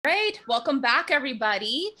right, welcome back,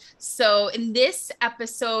 everybody. So in this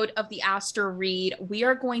episode of the Astro Read, we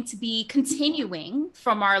are going to be continuing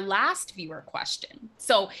from our last viewer question.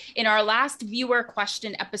 So in our last viewer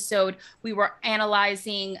question episode, we were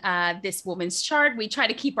analyzing this woman's chart. We try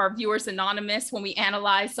to keep our viewers anonymous when we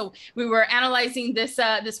analyze. So we were analyzing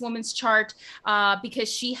this woman's chart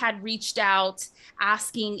because she had reached out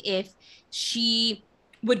asking if she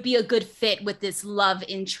would be a good fit with this love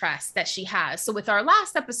interest that she has. So with our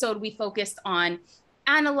last episode, we focused on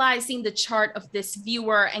analyzing the chart of this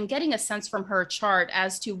viewer and getting a sense from her chart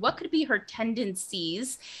as to what could be her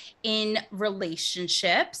tendencies in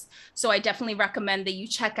relationships. So I definitely recommend that you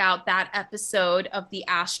check out that episode of the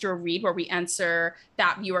Astro Read where we answer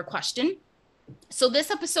that viewer question. So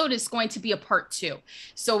this episode is going to be a part 2.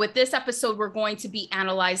 So with this episode, we're going to be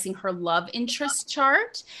analyzing her love interest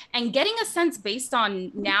chart and getting a sense based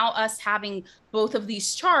on now us having both of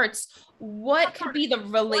these charts, what could be the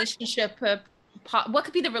relationship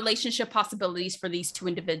possibilities for these two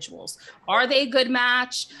individuals? Are they a good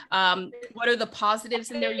match? What are the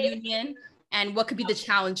positives in their union? And what could be the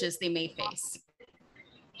challenges they may face?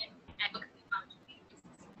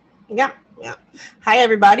 Yeah. Hi,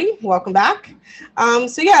 everybody. Welcome back.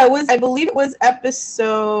 I believe it was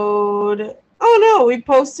episode. Oh no, we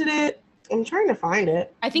posted it. I'm trying to find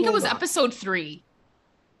it. I think it was episode 3.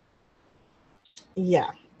 Yeah,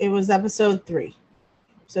 it was episode 3.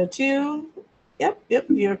 So 2. Yep.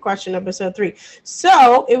 Your question, episode 3.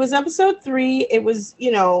 So it was episode 3. It was,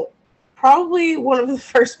 probably one of the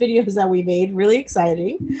first videos that we made. Really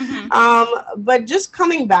exciting. Mm-hmm. But just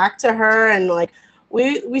coming back to her and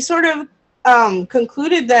we sort of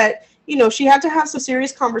concluded that, she had to have some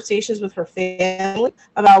serious conversations with her family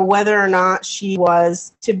about whether or not she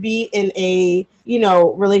was to be in a,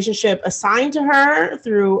 relationship assigned to her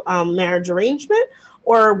through marriage arrangement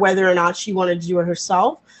or whether or not she wanted to do it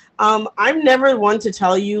herself. I'm never one to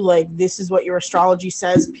tell you, this is what your astrology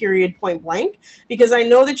says, period, point blank, because I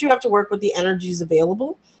know that you have to work with the energies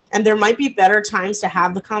available. And there might be better times to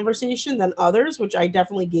have the conversation than others, which I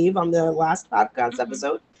definitely gave on the last podcast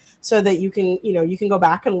episode, so that you can go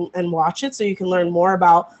back and watch it so you can learn more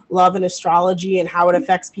about love and astrology and how it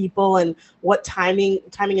affects people and what timing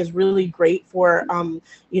is really great for,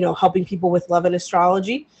 helping people with love and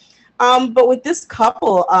astrology. But with this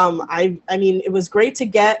couple, I mean, it was great to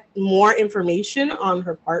get more information on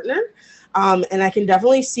her partner. And I can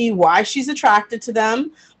definitely see why she's attracted to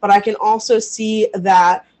them, but I can also see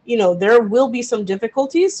that there will be some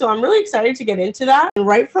difficulties. So I'm really excited to get into that. And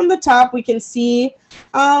right from the top, we can see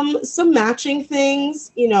some matching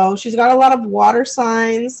things. She's got a lot of water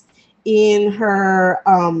signs in her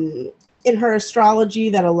astrology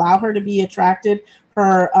that allow her to be attracted.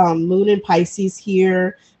 Her moon in Pisces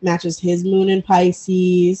here matches his moon in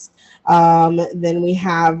Pisces. Then we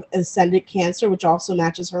have ascendant Cancer, which also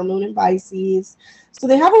matches her moon in Pisces. So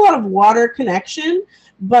they have a lot of water connection.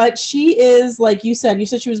 But she is, like you said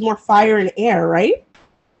she was more fire and air, right?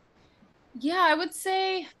 Yeah, I would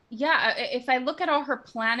say, if I look at all her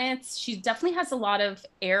planets, she definitely has a lot of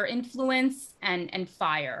air influence and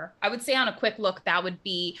fire. I would say on a quick look, that would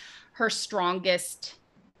be her strongest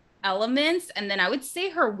elements. And then I would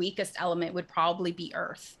say her weakest element would probably be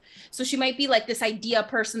earth. So she might be like this idea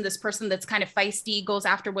person, this person that's kind of feisty, goes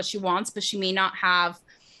after what she wants, but she may not have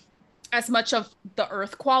as much of the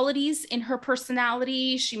earth qualities in her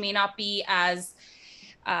personality. She may not be as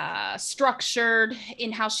structured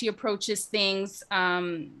in how she approaches things.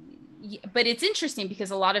 But it's interesting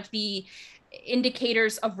because a lot of the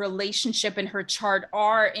indicators of relationship in her chart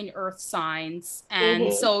are in earth signs.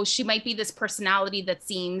 And so she might be this personality that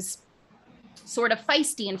seems sort of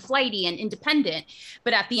feisty and flighty and independent.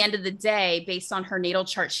 But at the end of the day, based on her natal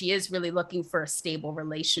chart, she is really looking for a stable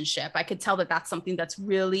relationship. I could tell that that's something that's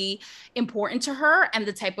really important to her and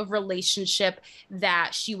the type of relationship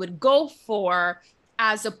that she would go for,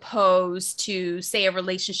 as opposed to, say, a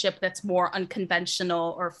relationship that's more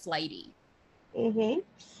unconventional or flighty.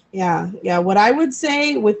 Yeah. What I would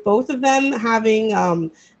say with both of them having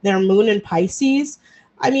their moon in Pisces,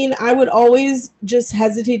 I mean, I would always just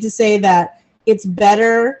hesitate to say that it's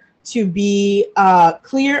better to be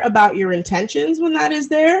clear about your intentions when that is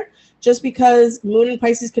there, just because moon in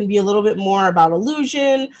Pisces can be a little bit more about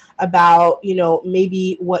illusion, about,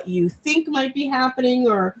 maybe what you think might be happening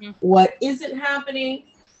or what isn't happening.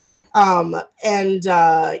 And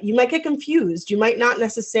you might get confused. You might not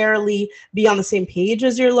necessarily be on the same page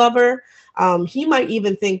as your lover. He might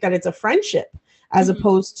even think that it's a friendship as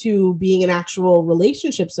opposed to being an actual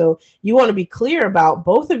relationship. So you want to be clear about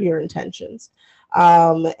both of your intentions,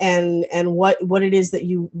 and what it is that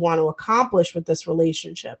you want to accomplish with this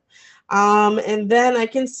relationship. And then I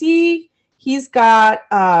can see he's got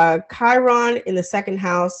Chiron in the second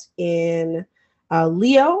house in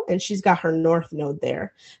Leo, and she's got her north node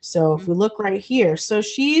there. So if we look right here,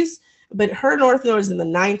 but her north node is in the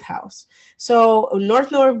ninth house. So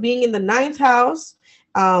north node being in the ninth house,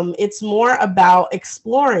 it's more about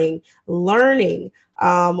exploring, learning.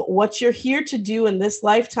 What you're here to do in this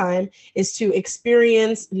lifetime is to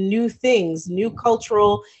experience new things, new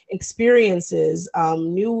cultural experiences,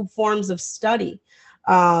 new forms of study,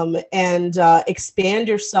 and expand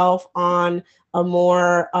yourself on a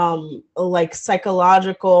more like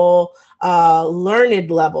psychological, learned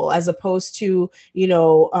level, as opposed to,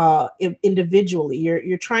 individually.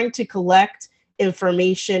 You're trying to collect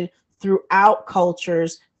information throughout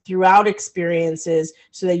cultures, throughout experiences,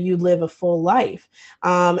 so that you live a full life.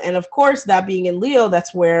 And of course, that being in Leo,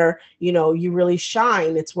 that's where, you really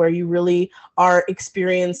shine. It's where you really are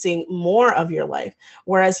experiencing more of your life.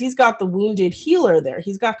 Whereas he's got the wounded healer there.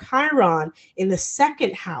 He's got Chiron in the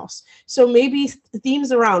second house. So maybe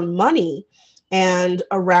themes around money and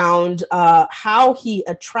around how he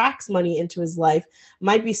attracts money into his life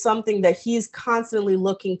might be something that he's constantly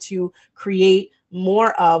looking to create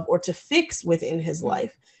more of, or to fix within his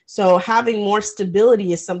life. So having more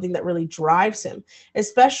stability is something that really drives him,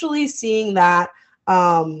 especially seeing that,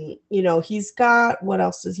 he's got, what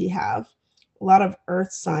else does he have? A lot of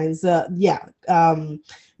earth signs.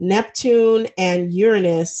 Neptune and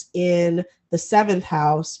Uranus in the seventh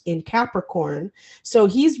house in Capricorn. So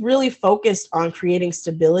he's really focused on creating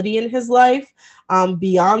stability in his life,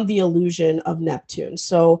 beyond the illusion of Neptune.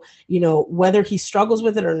 So, whether he struggles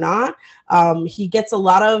with it or not, he gets a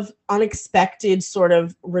lot of unexpected sort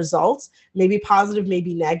of results, maybe positive,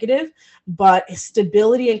 maybe negative, but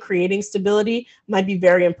stability and creating stability might be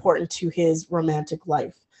very important to his romantic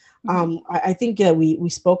life. I think we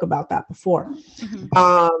spoke about that before.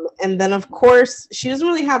 And then, of course, she doesn't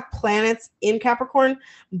really have planets in Capricorn,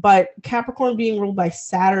 but Capricorn being ruled by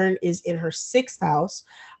Saturn is in her sixth house,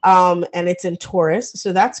 and it's in Taurus.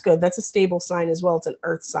 So that's good. That's a stable sign as well. It's an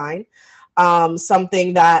earth sign,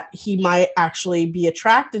 something that he might actually be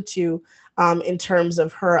attracted to, in terms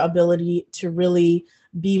of her ability to really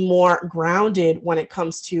be more grounded when it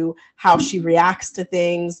comes to how she reacts to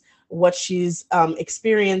things, what she's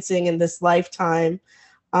experiencing in this lifetime,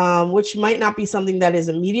 which might not be something that is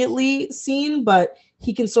immediately seen, but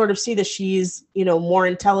he can sort of see that she's, more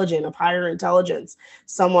intelligent, of higher intelligence,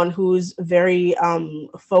 someone who's very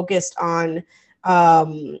focused on,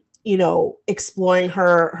 exploring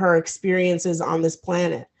her experiences on this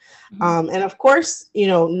planet. And of course,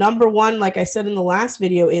 number one, like I said in the last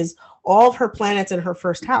video, is all of her planets in her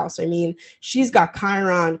first house. I mean, she's got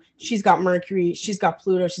Chiron, she's got Mercury, she's got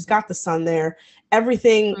Pluto, she's got the sun there.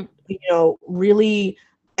 Everything, really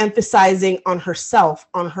emphasizing on herself,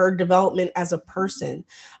 on her development as a person,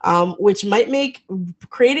 which might make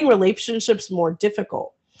creating relationships more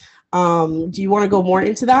difficult. Do you want to go more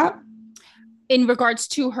into that? In regards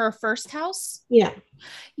to her first house? Yeah,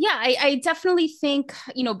 I definitely think,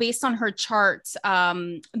 based on her charts,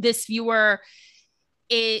 this viewer,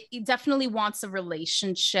 it definitely wants a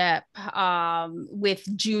relationship with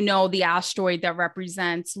Juno, the asteroid that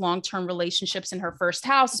represents long-term relationships in her first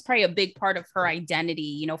house. Is probably a big part of her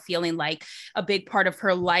identity, feeling like a big part of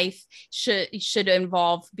her life should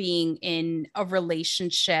involve being in a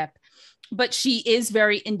relationship. But she is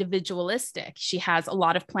very individualistic. She has a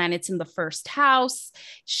lot of planets in the first house.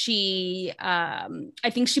 I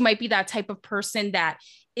think she might be that type of person that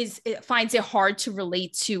finds it hard to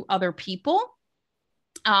relate to other people.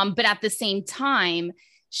 But at the same time,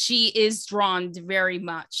 she is drawn very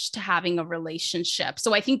much to having a relationship.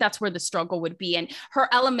 So I think that's where the struggle would be. And her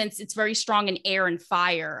elements, it's very strong in air and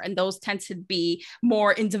fire. And those tend to be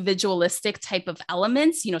more individualistic type of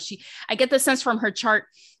elements. I get the sense from her chart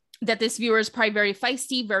that this viewer is probably very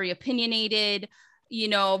feisty, very opinionated,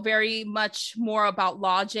 very much more about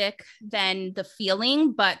logic than the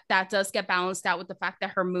feeling, but that does get balanced out with the fact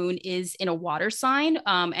that her moon is in a water sign,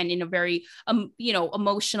 and in a very,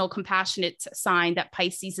 emotional, compassionate sign that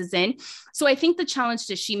Pisces is in. So I think the challenge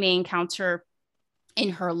that she may encounter in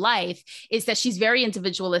her life is that she's very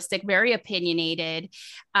individualistic, very opinionated,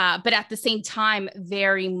 but at the same time,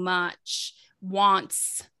 very much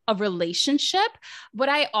wants a relationship. What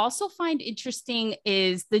I also find interesting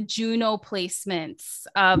is the Juno placements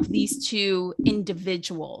of these two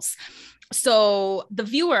individuals. So the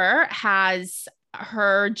viewer has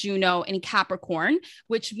her Juno in Capricorn,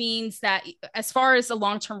 which means that as far as a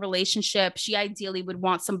long-term relationship, she ideally would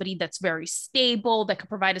want somebody that's very stable, that could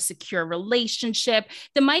provide a secure relationship,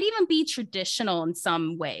 that might even be traditional in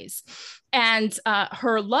some ways. And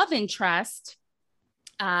her love interest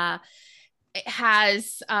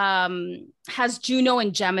has Juno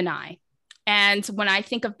and Gemini. And when I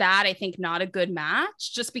think of that, I think not a good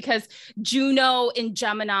match, just because Juno in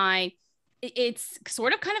Gemini, it's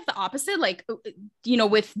sort of kind of the opposite. Like, you know,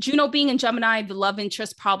 with Juno being in Gemini, the love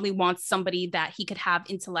interest probably wants somebody that he could have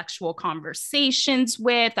intellectual conversations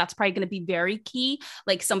with. That's probably going to be very key,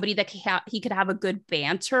 like somebody that he could have a good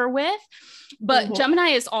banter with. But Gemini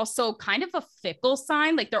is also kind of a fickle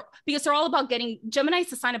sign, like because they're all about Gemini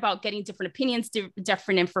is a sign about getting different opinions,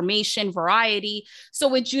 different information, variety. So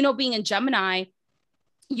with Juno being in Gemini,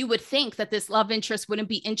 you would think that this love interest wouldn't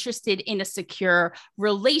be interested in a secure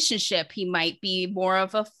relationship. He might be more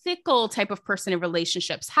of a fickle type of person in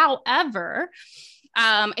relationships. However,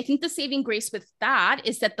 I think the saving grace with that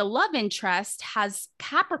is that the love interest has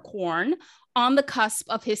Capricorn on the cusp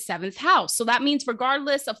of his 7th house. So that means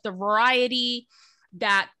regardless of the variety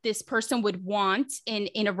that this person would want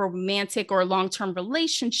in a romantic or long-term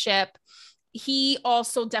relationship, he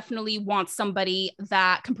also definitely wants somebody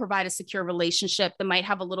that can provide a secure relationship that might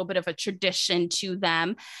have a little bit of a tradition to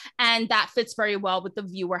them. And that fits very well with the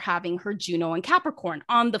viewer having her Juno and Capricorn.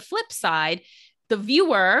 On the flip side, the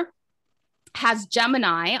viewer has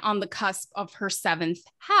Gemini on the cusp of her 7th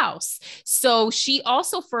house. So she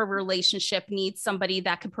also, for a relationship, needs somebody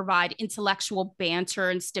that can provide intellectual banter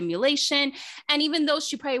and stimulation. And even though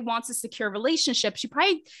she probably wants a secure relationship, she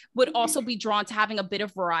probably would also be drawn to having a bit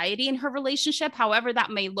of variety in her relationship, however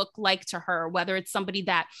that may look like to her, whether it's somebody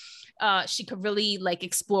that she could really like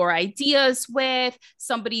explore ideas with,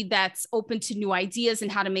 somebody that's open to new ideas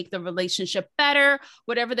and how to make the relationship better,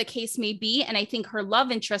 whatever the case may be. And I think her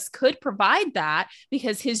love interest could provide that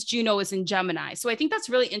because his Juno is in Gemini. So I think that's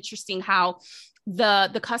really interesting how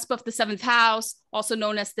the cusp of the 7th house, also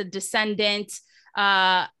known as the descendant,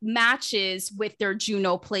 matches with their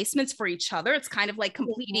Juno placements for each other. It's kind of like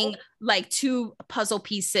completing like 2 puzzle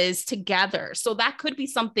pieces together. So that could be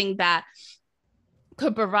something that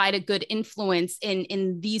could provide a good influence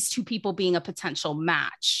in these 2 people being a potential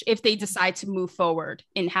match if they decide to move forward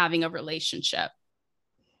in having a relationship.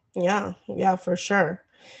 Yeah, for sure.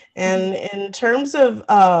 And in terms of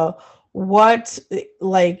what,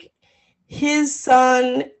 like, his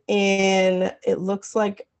sun in, it looks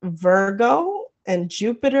like Virgo, and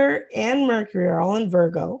Jupiter and Mercury are all in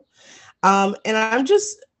Virgo. And I'm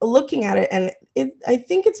just looking at it, and I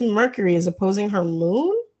think it's Mercury is opposing her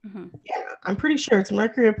moon. Yeah, I'm pretty sure it's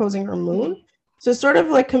Mercury opposing her moon. So sort of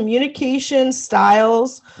like communication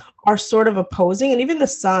styles are sort of opposing, and even the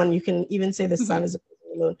sun, you can even say the sun is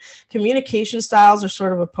opposing the moon. Communication styles are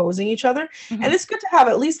sort of opposing each other. And it's good to have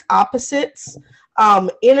at least opposites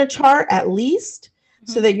in a chart, at least,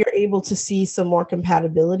 so that you're able to see some more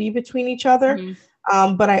compatibility between each other.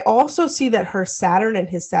 But I also see that her Saturn and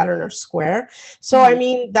his Saturn are square. So, I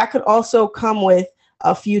mean, that could also come with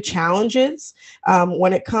a few challenges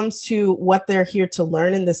when it comes to what they're here to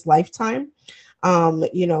learn in this lifetime.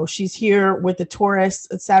 You know, she's here with the Taurus,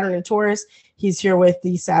 Saturn and Taurus. He's here with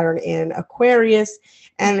the Saturn in Aquarius.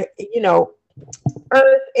 And, you know,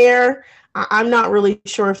 Earth, air, I'm not really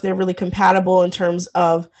sure if they're really compatible in terms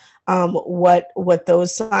of what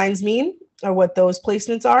those signs mean or what those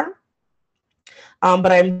placements are.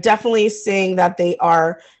 But I'm definitely saying that they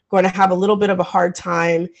are going to have a little bit of a hard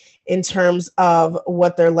time in terms of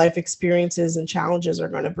what their life experiences and challenges are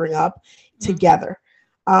going to bring up together.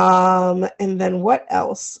 And then what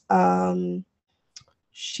else?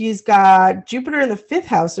 She's got Jupiter in the 5th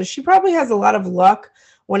house, so she probably has a lot of luck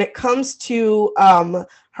when it comes to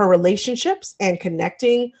her relationships and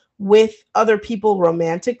connecting with other people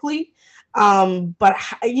romantically. But,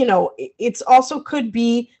 you know, it's also could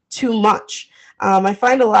be too much. I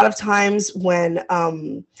find a lot of times when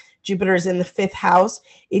Jupiter is in the 5th house,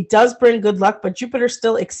 it does bring good luck, but Jupiter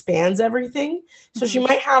still expands everything. So she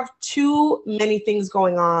might have too many things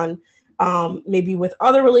going on, maybe with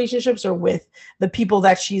other relationships or with the people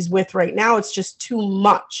that she's with right now. It's just too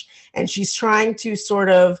much. And she's trying to sort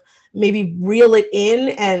of maybe reel it in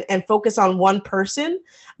and focus on one person.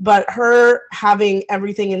 But her having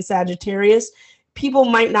everything in Sagittarius, people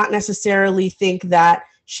might not necessarily think that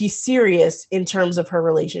she's serious in terms of her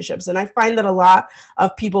relationships. And I find that a lot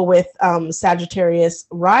of people with Sagittarius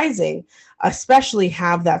rising especially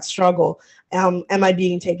have that struggle. Am I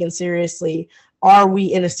being taken seriously? Are we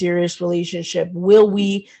in a serious relationship? Will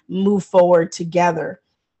we move forward together?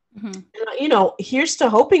 You know, here's to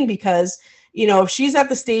hoping, because, you know, if she's at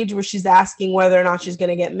the stage where she's asking whether or not she's going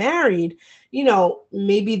to get married, you know,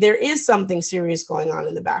 maybe there is something serious going on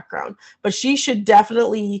in the background. But she should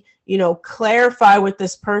definitely, you know, clarify with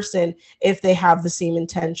this person if they have the same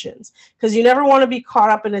intentions, because you never want to be caught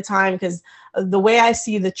up in a time, because the way I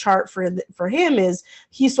see the chart for him is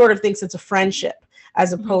he sort of thinks it's a friendship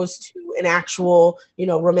as opposed to an actual,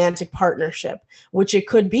 romantic partnership, which it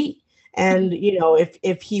could be. And,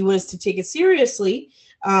 if he was to take it seriously,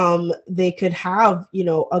 they could have,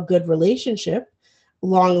 a good relationship.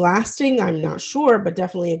 Long lasting, I'm not sure, but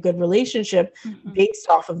definitely a good relationship based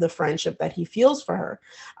off of the friendship that he feels for her.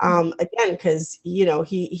 Again, because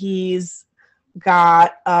he's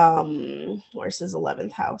got where's his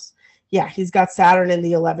 11th house? Yeah, he's got Saturn in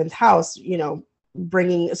the 11th house, he's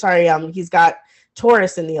got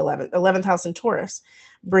Taurus in the 11th house in Taurus,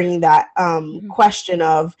 bringing that question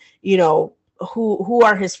of, who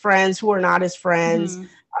are his friends, who are not his friends,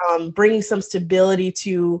 bringing some stability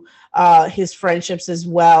to his friendships as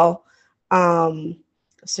well.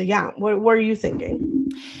 So yeah, what are you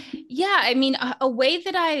thinking? Yeah, I mean, a way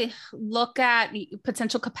that I look at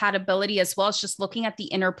potential compatibility as well is just looking at the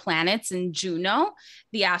inner planets in Juno,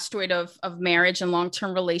 the asteroid of marriage and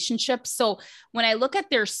long-term relationships. So when I look at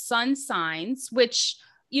their sun signs, which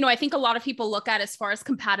I think a lot of people look at as far as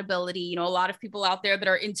compatibility, a lot of people out there that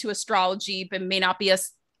are into astrology but may not be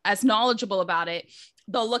as knowledgeable about it,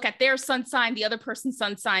 they'll look at their sun sign, the other person's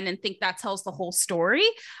sun sign, and think that tells the whole story.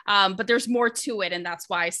 But there's more to it. And that's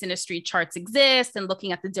why synastry charts exist and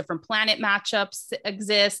looking at the different planet matchups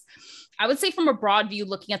exist. I would say from a broad view,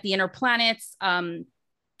 looking at the inner planets,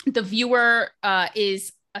 the viewer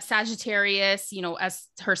is a Sagittarius, as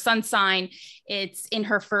her sun sign, it's in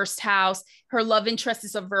her first house. Her love interest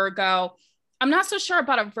is a Virgo. I'm not so sure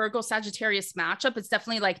about a Virgo Sagittarius matchup. It's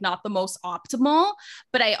definitely not the most optimal,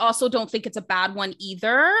 but I also don't think it's a bad one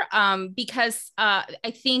either. Because I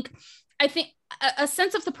think a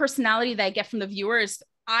sense of the personality that I get from the viewers,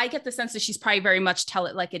 I get the sense that she's probably very much tell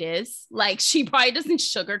it like it is. She probably doesn't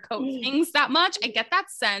sugarcoat things that much. I get that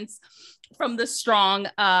sense from the strong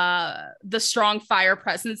fire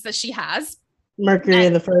presence that she has. Mercury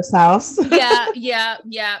in the first house. yeah.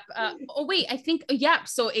 I think,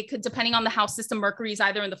 so it could, depending on the house system, Mercury's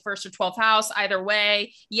either in the first or 12th house, either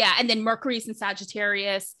way. Yeah. And then Mercury's in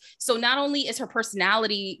Sagittarius. So not only is her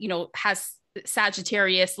personality, has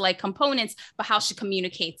Sagittarius like components, but how she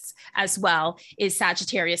communicates as well is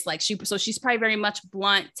Sagittarius like. So she's probably very much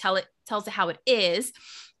blunt, tells it how it is.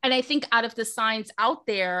 And I think out of the signs out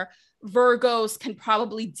there, Virgos can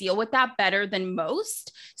probably deal with that better than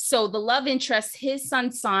most. So the love interest, his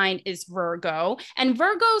sun sign is Virgo, and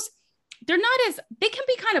Virgos, they can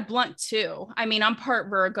be kind of blunt too. I mean, I'm part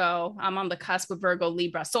Virgo. I'm on the cusp of Virgo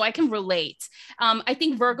Libra, so I can relate. I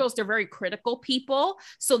think Virgos, they're very critical people.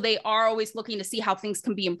 So they are always looking to see how things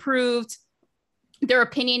can be improved. They're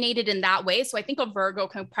opinionated in that way. So I think a Virgo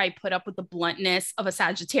can probably put up with the bluntness of a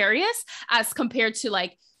Sagittarius as compared to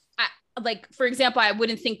for example, I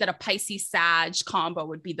wouldn't think that a Pisces Sag combo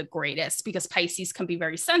would be the greatest because Pisces can be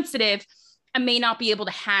very sensitive and may not be able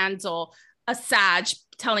to handle a Sag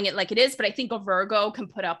telling it like it is. But I think a Virgo can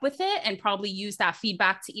put up with it and probably use that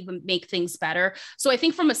feedback to even make things better. So I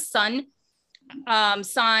think from a sun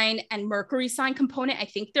sign and Mercury sign component, I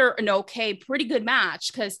think they're an pretty good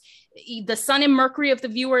match because the sun and Mercury of the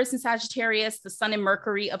viewers in Sagittarius, the sun and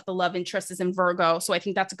Mercury of the love interest is in Virgo. So I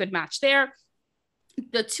think that's a good match there.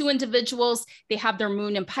 The two individuals, they have their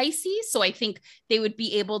moon in Pisces. So I think they would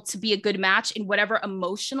be able to be a good match in whatever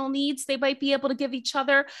emotional needs they might be able to give each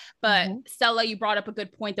other. But Stella, you brought up a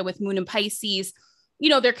good point that with moon in Pisces,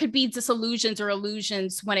 there could be disillusions or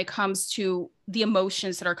illusions when it comes to the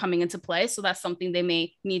emotions that are coming into play. So that's something they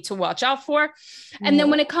may need to watch out for. And then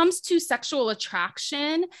when it comes to sexual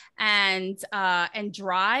attraction and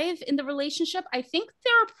drive in the relationship, I think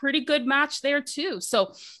they're a pretty good match there too.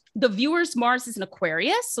 So the viewer's Mars is an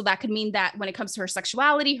Aquarius. So that could mean that when it comes to her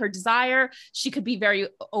sexuality, her desire, she could be very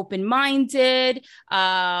open-minded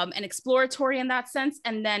and exploratory in that sense.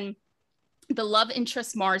 And then the love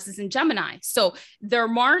interest Mars is in Gemini. So their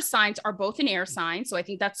Mars signs are both an air sign. So I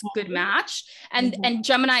think that's a good match. And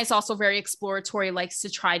Gemini is also very exploratory, likes to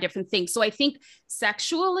try different things. So I think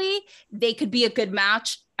sexually, they could be a good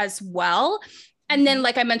match as well. And then,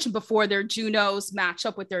 like I mentioned before, their Junos match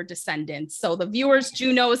up with their descendants. So the viewer's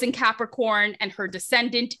Juno is in Capricorn and her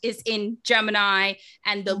descendant is in Gemini,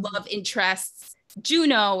 and the love interests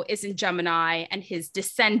Juno is in Gemini and his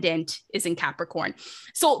descendant is in Capricorn.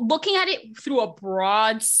 So looking at it through a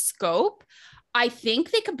broad scope, I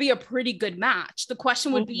think they could be a pretty good match. The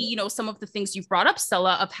question would be, some of the things you've brought up,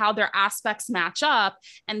 Stella, of how their aspects match up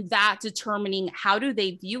and that determining how do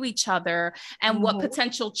they view each other and what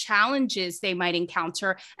potential challenges they might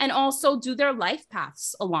encounter. And also, do their life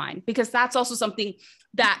paths align? Because that's also something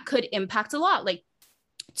that could impact a lot. Like,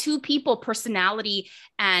 two people, personality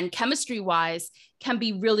and chemistry wise, can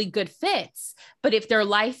be really good fits. But if the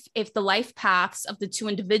life paths of the two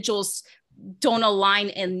individuals don't align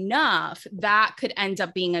enough, that could end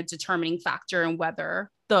up being a determining factor in whether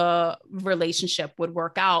the relationship would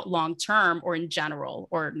work out long term or in general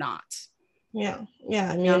or not. Yeah.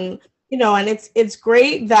 I mean, and it's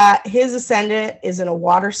great that his ascendant is in a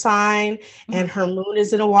water sign and her moon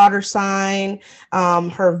is in a water sign.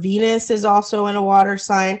 Her Venus is also in a water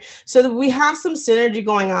sign. So that we have some synergy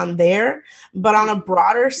going on there. But on a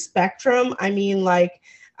broader spectrum, I mean, like,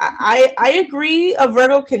 I agree a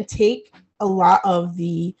Virgo can take a lot of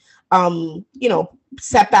the,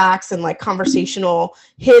 setbacks and like conversational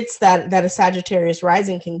hits that a Sagittarius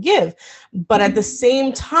rising can give. But at the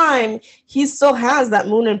same time, he still has that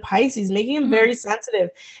moon in Pisces, making him very sensitive.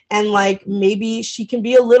 And like, maybe she can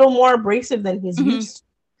be a little more abrasive than he's used to.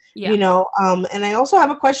 Yeah. And I also have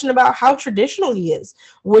a question about how traditional he is.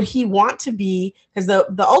 Would he want to be, because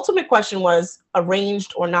the ultimate question was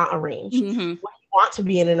arranged or not arranged. Would he want to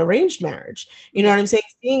be in an arranged marriage? You know what I'm saying?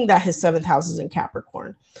 Seeing that his 7th house is in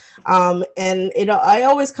Capricorn. And I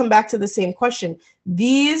always come back to the same question.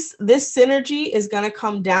 This synergy is going to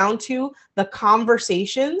come down to the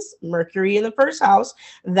conversations, Mercury in the 1st house,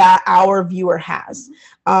 that our viewer has.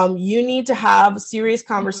 You need to have serious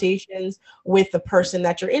conversations with the person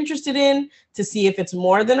that you're interested in to see if it's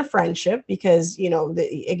more than a friendship, because,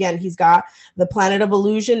 again, he's got the planet of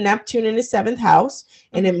illusion, Neptune, in his 7th house,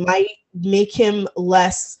 and it might make him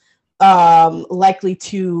less likely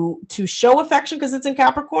to show affection because it's in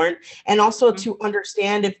Capricorn, and also to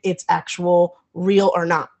understand if it's actual real or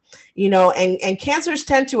not. And Cancers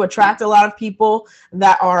tend to attract a lot of people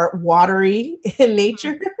that are watery in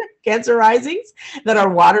nature. Cancer risings that are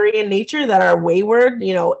watery in nature, that are wayward,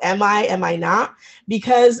 am I not,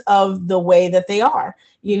 because of the way that they are.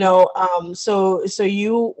 So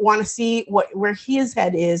you want to see where his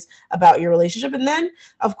head is about your relationship. And then,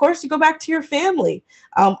 of course, you go back to your family.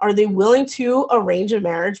 Are they willing to arrange a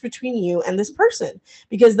marriage between you and this person?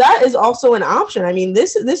 Because that is also an option. I mean,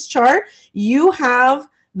 this chart, you have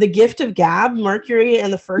the gift of gab, Mercury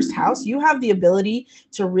in the 1st house. You have the ability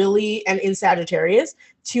to really, and in Sagittarius,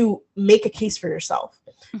 to make a case for yourself.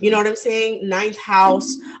 You know what I'm saying? 9th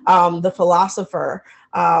house, the philosopher.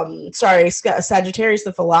 Sagittarius,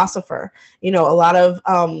 the philosopher. A lot of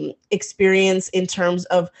experience in terms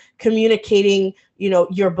of communicating,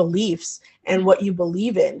 your beliefs and what you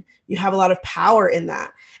believe in. You have a lot of power in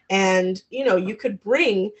that. And, you could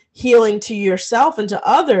bring healing to yourself and to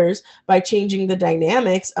others by changing the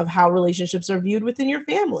dynamics of how relationships are viewed within your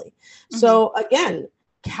family. So again,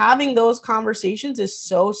 having those conversations is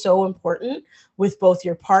so, so important with both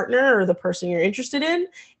your partner or the person you're interested in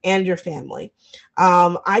and your family.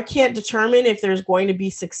 I can't determine if there's going to be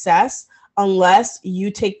success unless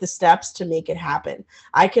you take the steps to make it happen.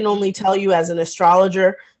 I can only tell you as an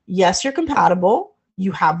astrologer, yes, you're compatible.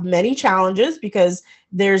 You have many challenges because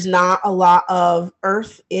there's not a lot of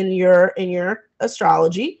earth in your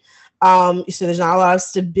astrology. So there's not a lot of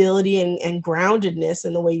stability and groundedness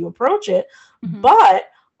in the way you approach it. But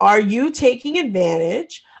are you taking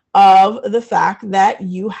advantage of the fact that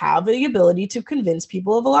you have the ability to convince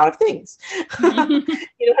people of a lot of things? You know what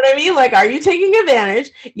I mean? Like, are you taking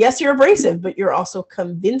advantage? Yes, you're abrasive, but you're also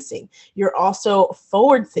convincing. You're also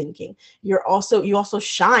forward thinking. You also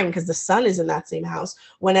shine because the sun is in that same house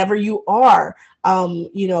whenever you are,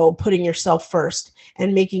 putting yourself first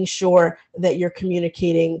and making sure that you're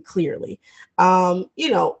communicating clearly.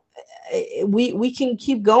 We can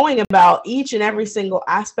keep going about each and every single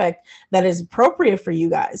aspect that is appropriate for you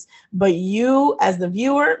guys, but you as the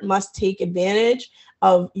viewer must take advantage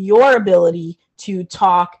of your ability to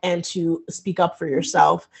talk and to speak up for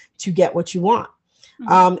yourself to get what you want.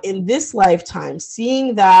 In this lifetime,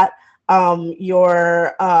 seeing that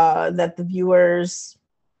that the viewer's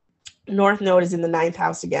North Node is in the 9th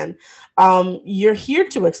house again. You're here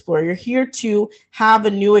to explore. You're here to have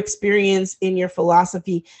a new experience in your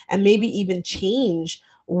philosophy and maybe even change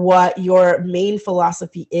what your main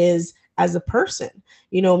philosophy is as a person.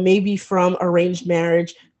 Maybe from arranged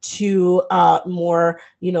marriage to more,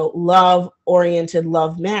 love-oriented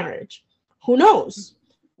love marriage. Who knows?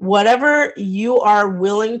 Whatever you are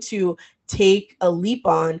willing to take a leap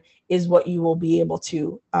on is what you will be able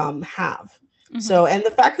to have. So, and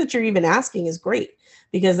the fact that you're even asking is great,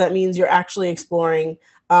 because that means you're actually exploring,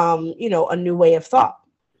 a new way of thought.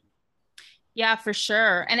 Yeah, for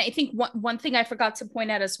sure. And I think one thing I forgot to point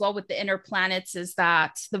out as well with the inner planets is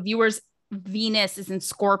that the viewer's Venus is in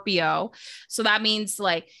Scorpio. So that means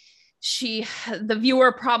like the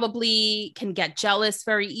viewer probably can get jealous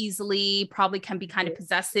very easily, probably can be kind of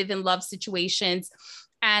possessive in love situations.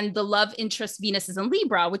 And the love interest Venus is in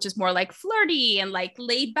Libra, which is more like flirty and like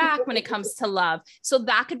laid back when it comes to love. So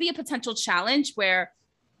that could be a potential challenge where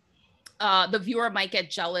the viewer might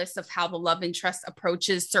get jealous of how the love interest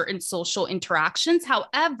approaches certain social interactions.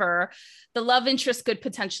 However, the love interest could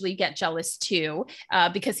potentially get jealous too,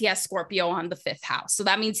 because he has Scorpio on the 5th house. So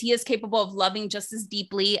that means he is capable of loving just as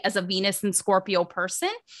deeply as a Venus and Scorpio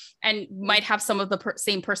person, and might have some of the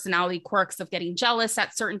same personality quirks of getting jealous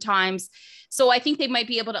at certain times. So I think they might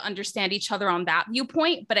be able to understand each other on that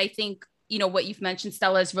viewpoint. But I think, what you've mentioned,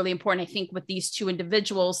 Stella, is really important. I think with these two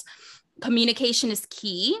individuals, communication is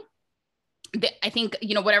key. I think,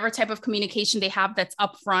 whatever type of communication they have that's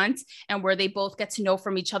upfront and where they both get to know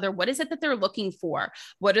from each other, what is it that they're looking for?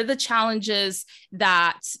 What are the challenges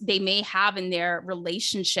that they may have in their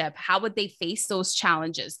relationship? How would they face those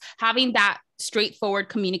challenges? Having that straightforward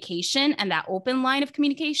communication and that open line of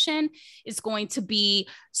communication is going to be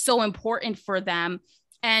so important for them.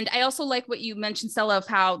 And I also like what you mentioned, Stella, of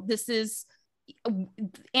how this is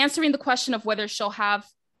answering the question of whether she'll have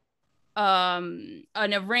an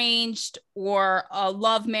arranged or a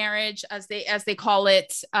love marriage, as they call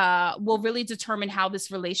it, will really determine how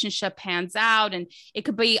this relationship pans out. And it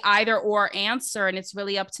could be either or answer, and it's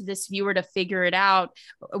really up to this viewer to figure it out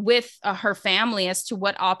with her family as to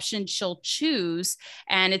what option she'll choose.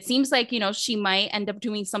 And it seems like, she might end up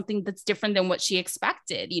doing something that's different than what she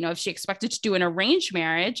expected. If she expected to do an arranged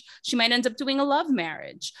marriage, she might end up doing a love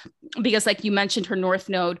marriage, because like you mentioned, her North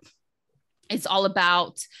Node, it's all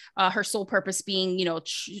about her soul purpose being,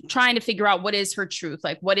 trying to figure out what is her truth,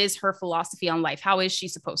 like what is her philosophy on life? How is she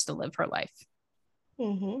supposed to live her life?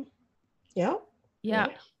 Mm-hmm. Yeah.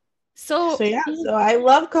 So I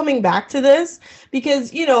love coming back to this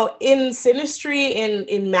because, in synastry,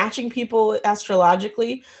 in matching people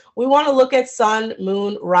astrologically, we want to look at sun,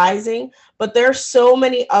 moon, rising, but there are so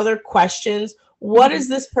many other questions. What is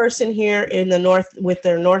this person here in the North with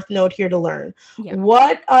their North Node here to learn? Yeah.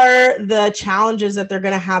 What are the challenges that they're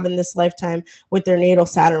going to have in this lifetime with their natal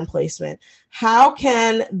Saturn placement? How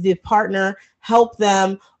can the partner help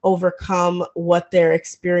them overcome what they're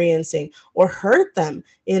experiencing or hurt them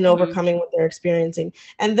in overcoming what they're experiencing?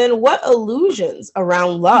 And then what illusions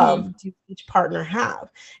around love do each partner have?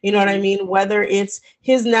 You know what I mean? Whether it's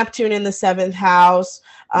his Neptune in the 7th house,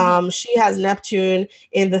 she has Neptune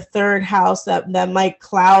in the 3rd house that might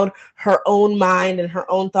cloud her own mind and her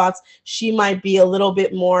own thoughts. She might be a little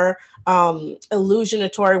bit more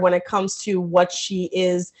illusionatory when it comes to what she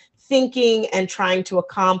is thinking and trying to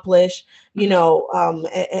accomplish, and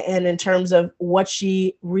in terms of what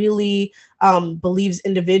she really believes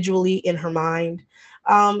individually in her mind.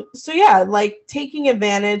 Like taking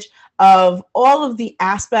advantage of all of the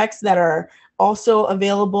aspects that are also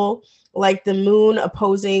available, like the moon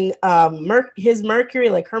opposing his Mercury,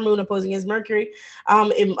 like her moon opposing his Mercury.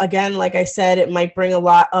 Again, like I said, it might bring a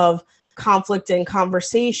lot of conflict and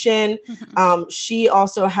conversation. She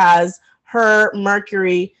also has her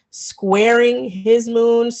Mercury squaring his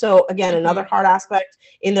moon. So again, another hard aspect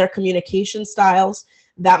in their communication styles.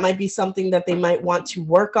 That might be something that they might want to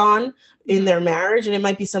work on in their marriage, and it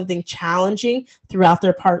might be something challenging throughout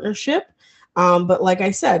their partnership. But like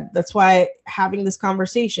I said, that's why having this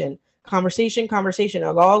conversation, it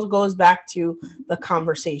all goes back to the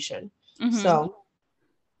conversation. So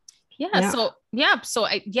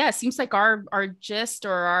it seems like our gist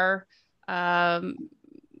or our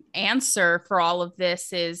answer for all of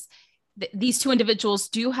this is these two individuals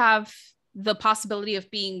do have the possibility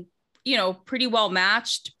of being, pretty well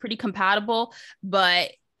matched, pretty compatible,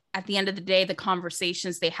 but at the end of the day, the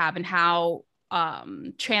conversations they have and how I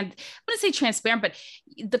wouldn't say transparent, but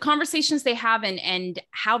the conversations they have and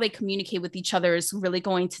how they communicate with each other is really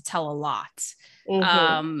going to tell a lot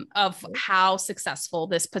of how successful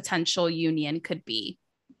this potential union could be.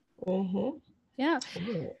 Yeah.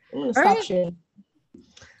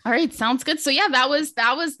 All right. Sounds good. So that was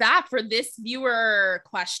that for this viewer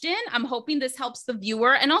question. I'm hoping this helps the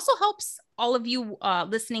viewer and also helps all of you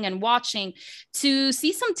listening and watching to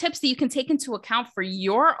see some tips that you can take into account for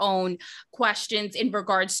your own questions in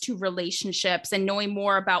regards to relationships and knowing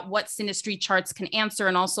more about what synastry charts can answer,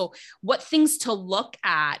 and also what things to look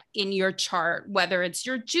at in your chart, whether it's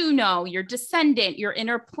your Juno, your descendant, your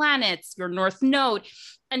inner planets, your North Node,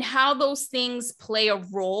 and how those things play a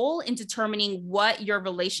role in determining what your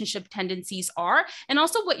relationship tendencies are, and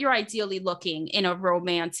also what you're ideally looking in a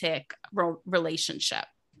romantic relationship.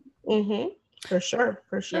 For sure.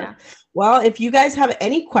 Yeah. Well, if you guys have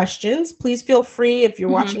any questions, please feel free, if you're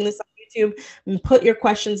watching this on YouTube, and put your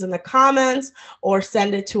questions in the comments or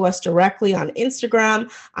send it to us directly on Instagram.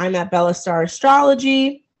 I'm at Bella Star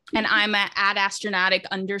Astrology. And I'm at @astronautic_.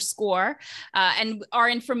 And our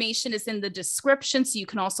information is in the description, so you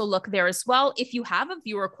can also look there as well. If you have a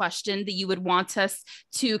viewer question that you would want us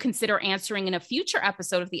to consider answering in a future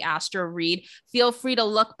episode of the Astro Read, feel free to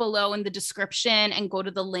look below in the description and go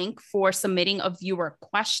to the link for submitting a viewer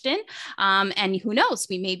question. And who knows,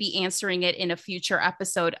 we may be answering it in a future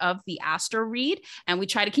episode of the Astro Read. And we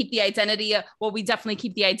try to keep the identity, we definitely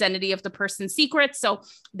keep the identity of the person secret. So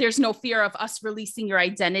there's no fear of us releasing your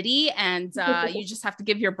identity. And you just have to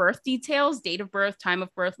give your birth details, date of birth, time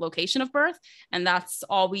of birth, location of birth. And that's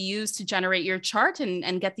all we use to generate your chart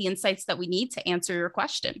and get the insights that we need to answer your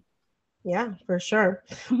question. Yeah, for sure.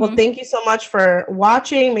 Well, thank you so much for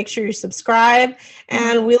watching. Make sure you subscribe,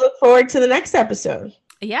 and we look forward to the next episode.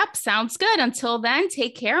 Yep, sounds good. Until then,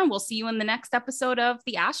 take care, and we'll see you in the next episode of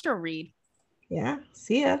the Astro Read. Yeah,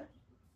 see ya.